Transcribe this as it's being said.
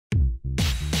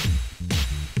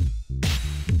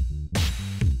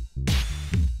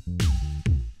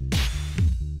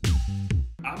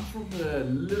a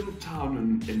little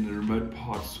town in the remote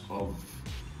parts of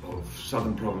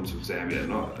southern province of Zambia.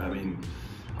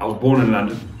 I was born in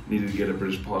London, needed to get a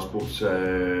British passport, so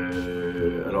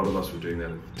a lot of us were doing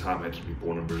that at the time. I had to be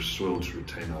born on British soil to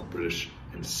retain our British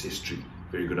ancestry.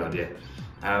 Very good idea.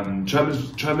 Choma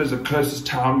is the closest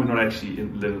town. We're not actually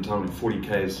live in town. We're 40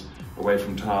 k's away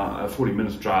from town, 40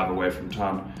 minutes drive away from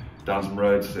town. Down some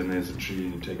roads, then there's a tree,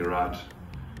 and you take a right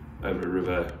over a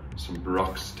river, some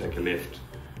rocks, take a left,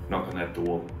 knock on that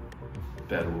door.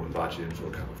 Dad will invite you in for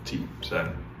a cup of tea. So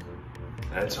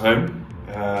that's home.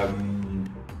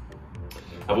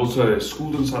 I've also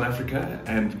schooled in South Africa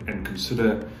and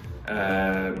consider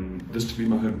this to be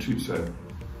my home too. So,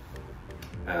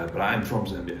 but I am from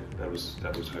Zambia. That was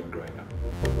home growing up.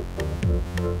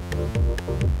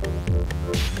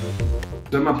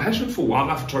 So my passion for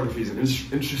wildlife photography is an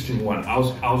interesting one. I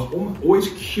was always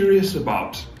curious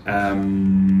about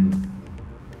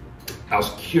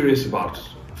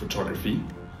photography.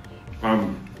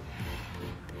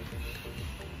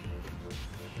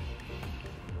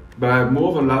 But I have more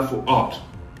of a love for art,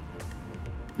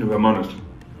 if I'm honest.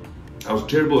 I was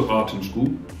terrible at art in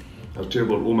school. I was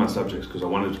terrible at all my subjects because I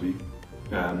wanted to be.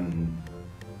 But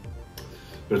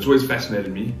it's always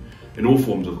fascinated me in all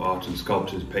forms of art and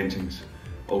sculptures, paintings,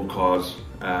 old cars,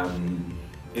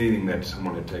 anything that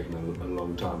someone had taken a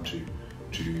long time to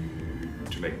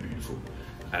make beautiful.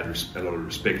 I had a lot of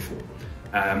respect for.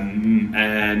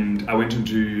 And I went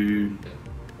into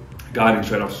guiding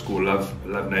straight after school. Love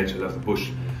nature, love the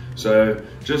bush. So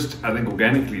just, I think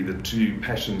organically the two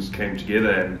passions came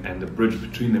together, and the bridge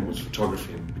between them was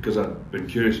photography. And because I've been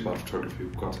curious about photography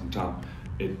for quite some time,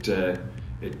 it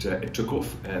took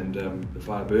off, and the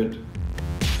fire burned.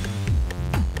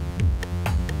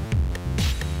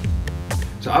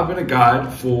 So I've been a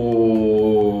guide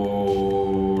for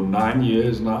 9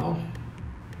 years now.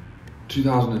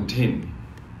 2010.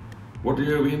 What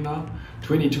year are we in now?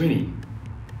 2020.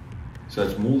 So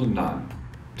it's more than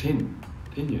 10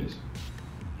 years.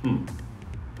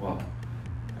 Wow.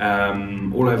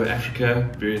 All over Africa,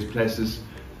 various places.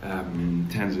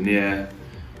 Tanzania.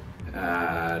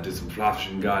 Did some fly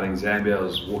fishing, guiding Zambia. I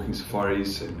was walking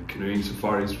safaris and canoeing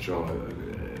safaris, which are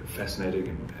fascinating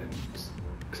and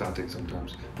exciting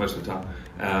sometimes, most of the time.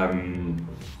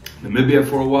 Namibia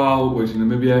for a while, worked in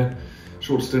Namibia.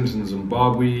 Short stint in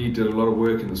Zimbabwe, did a lot of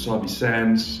work in the Sabi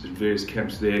Sands, in various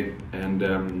camps there, and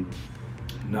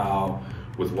now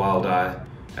with Wild Eye,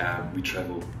 we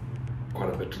travel quite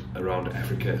a bit around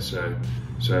Africa. So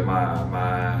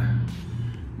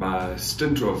my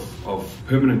stint of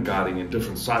permanent guiding in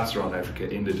different sites around Africa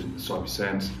ended in the Sabi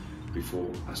Sands before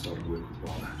I started work with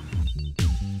Wild Eye.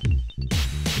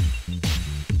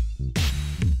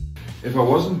 If I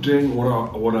wasn't doing what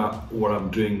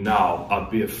I'm doing now, I'd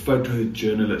be a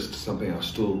photojournalist, something I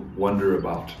still wonder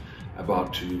about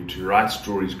to write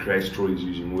stories, create stories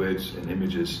using words and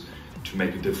images to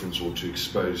make a difference or to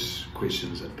expose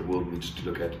questions that the world needs to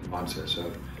look at and answer.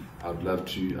 So I'd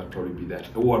probably be that,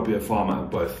 or I'd be a farmer,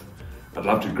 both. I'd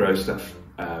love to grow stuff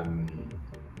in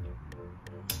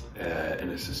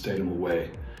a sustainable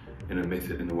way, in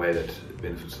a way that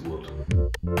benefits the world.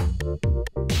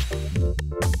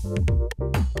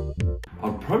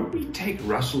 I'll probably take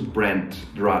Russell Brand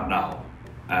right now.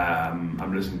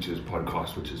 I'm listening to his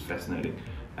podcast, which is fascinating,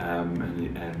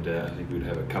 and I think we'd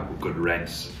have a couple good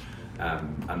rants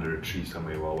under a tree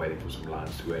somewhere while waiting for some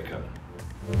lions to wake up.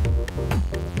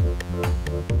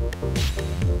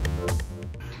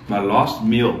 My last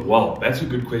meal, well, that's a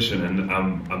good question, and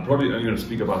I'm probably only going to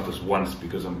speak about this once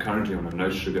because I'm currently on a no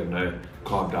sugar, no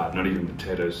carb diet, not even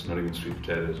potatoes, not even sweet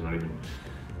potatoes,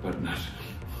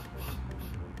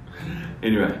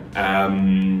 anyway,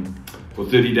 for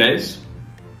 30 days,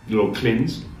 little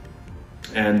cleanse,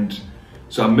 and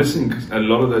so I'm missing a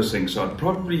lot of those things. So I'm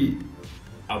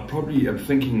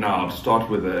thinking now I'll start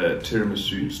with a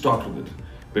tiramisu, start with it,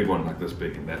 big one like this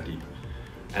big and that deep.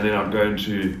 And then I'll go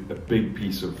into a big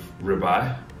piece of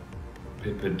ribeye,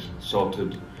 peppered,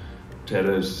 salted,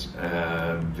 potatoes,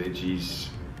 veggies,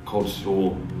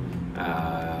 coleslaw,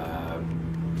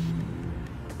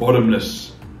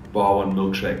 bottomless bar one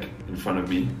milkshake in front of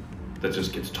me that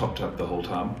just gets topped up the whole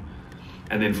time.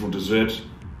 And then for dessert,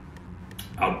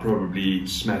 I'll probably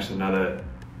smash another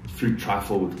fruit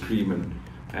trifle with cream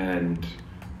and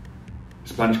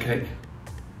sponge cake.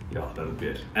 Yeah, that'll be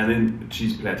it. And then a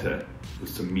cheese platter with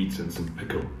some meats and some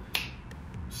pickle.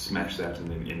 Smash that and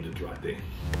then end it right there.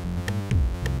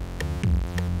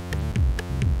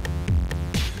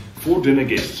 For dinner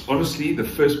guests, honestly, the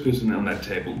first person on that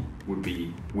table would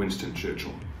be Winston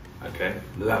Churchill. Okay,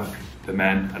 love the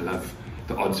man. I love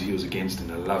the odds he was against,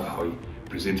 and I love how he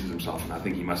presented himself, and I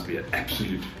think he must be an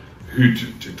absolute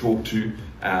hoot to talk to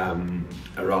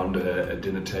around a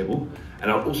dinner table. And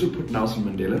I'll also put Nelson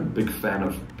Mandela, big fan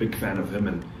of him,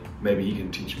 and maybe he can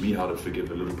teach me how to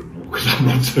forgive a little bit more, because I'm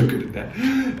not so good at that.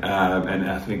 And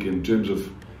I think in terms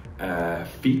of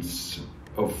feats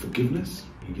of forgiveness,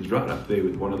 he's right up there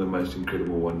with one of the most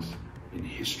incredible ones in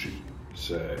history.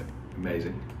 So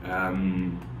amazing.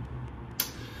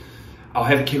 I'll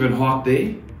have Kevin Hart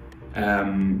there,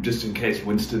 just in case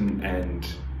Winston and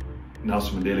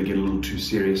Nelson Mandela get a little too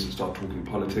serious and start talking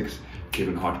politics.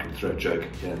 Kevin Hart can throw a joke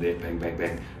here and there, bang, bang,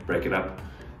 bang, break it up.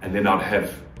 And then I'd have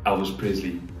Elvis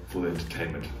Presley for the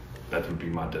entertainment. That would be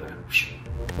my dinner.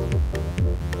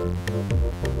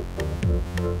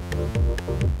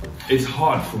 It's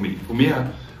hard for me. For me,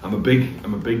 I'm a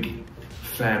big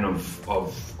fan of I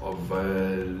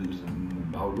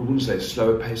wouldn't say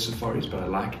slower paced safaris, but I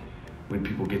like when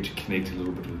people get to connect a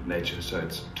little bit with nature. So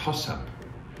it's a toss-up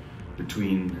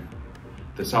between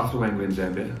the South Luangwa in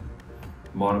Zambia,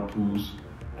 Mana Pools,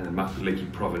 and the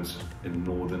Makuleki province in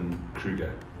northern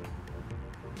Kruger.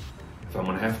 If I'm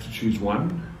going to have to choose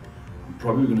one, I'm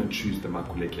probably going to choose the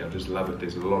Makuleki. I just love it.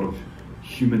 There's a lot of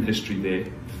human history there,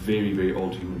 very, very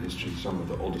old human history, some of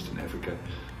the oldest in Africa.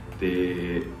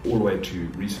 They're all the way to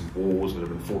recent wars that have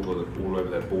been fought all over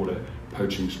that border,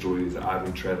 poaching stories, the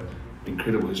ivory trade,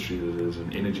 incredible history. There's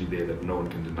an energy there that no one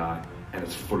can deny, and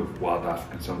it's full of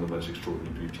wildlife and some of the most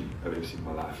extraordinary beauty I've ever seen in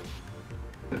my life.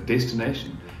 The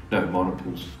destination? No, Mana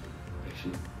Pools,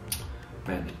 actually.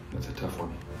 Man, that's a tough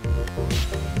one.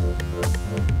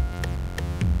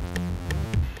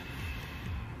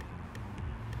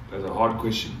 That's a hard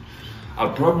question.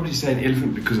 I'd probably say an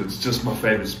elephant because it's just my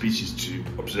favorite species to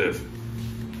observe.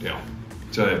 Yeah.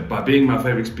 So by being my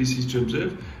favorite species to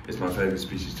observe, it's my favorite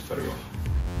species to photograph.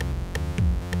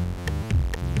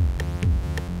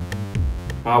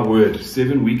 My word,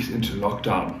 7 weeks into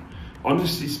lockdown.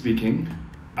 Honestly speaking,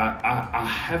 I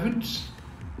haven't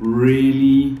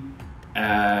really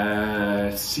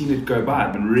seen it go by.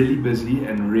 I've been really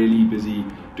busy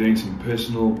doing some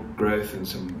personal growth and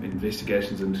some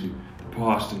investigations into the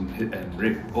past and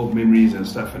old memories and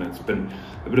stuff, and it's been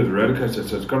a bit of a roller coaster,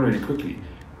 so it's gone really quickly.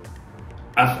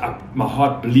 My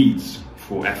heart bleeds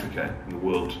for Africa and the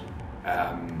world,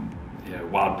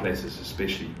 wild places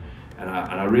especially, and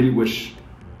I really wish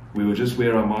we would just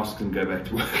wear our masks and go back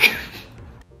to work.